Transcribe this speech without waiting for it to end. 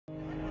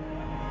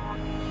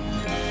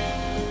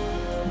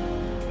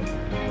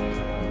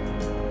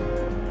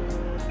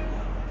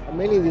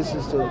Mainly this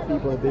is to the people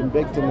who have been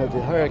victim of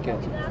the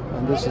hurricanes.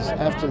 And this is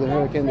after the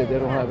hurricane that they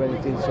don't have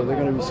anything, so they're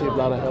going to receive a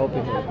lot of help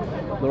in here.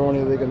 Not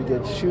only are they going to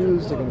get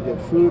shoes, they're going to get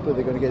food, but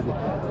they're going to get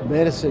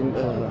medicine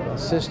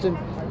assistance,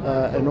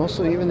 and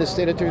also even the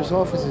state attorney's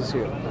office is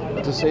here.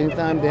 At the same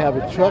time, they have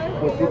a truck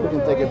where people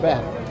can take it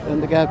back.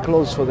 And they got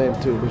clothes for them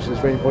too, which is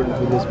very important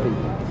for these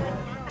people.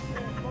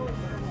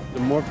 The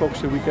more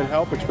folks that we can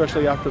help,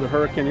 especially after the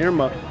Hurricane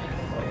Irma,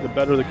 the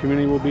better the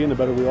community will be and the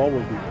better we all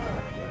will be.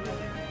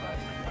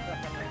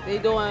 They're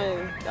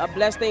doing a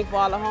blessed thing for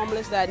all the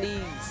homeless that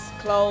needs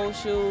clothes,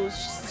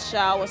 shoes,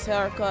 showers,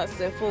 haircuts,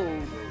 and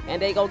food.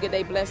 And they go get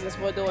their blessings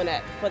for doing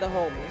that for the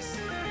homeless.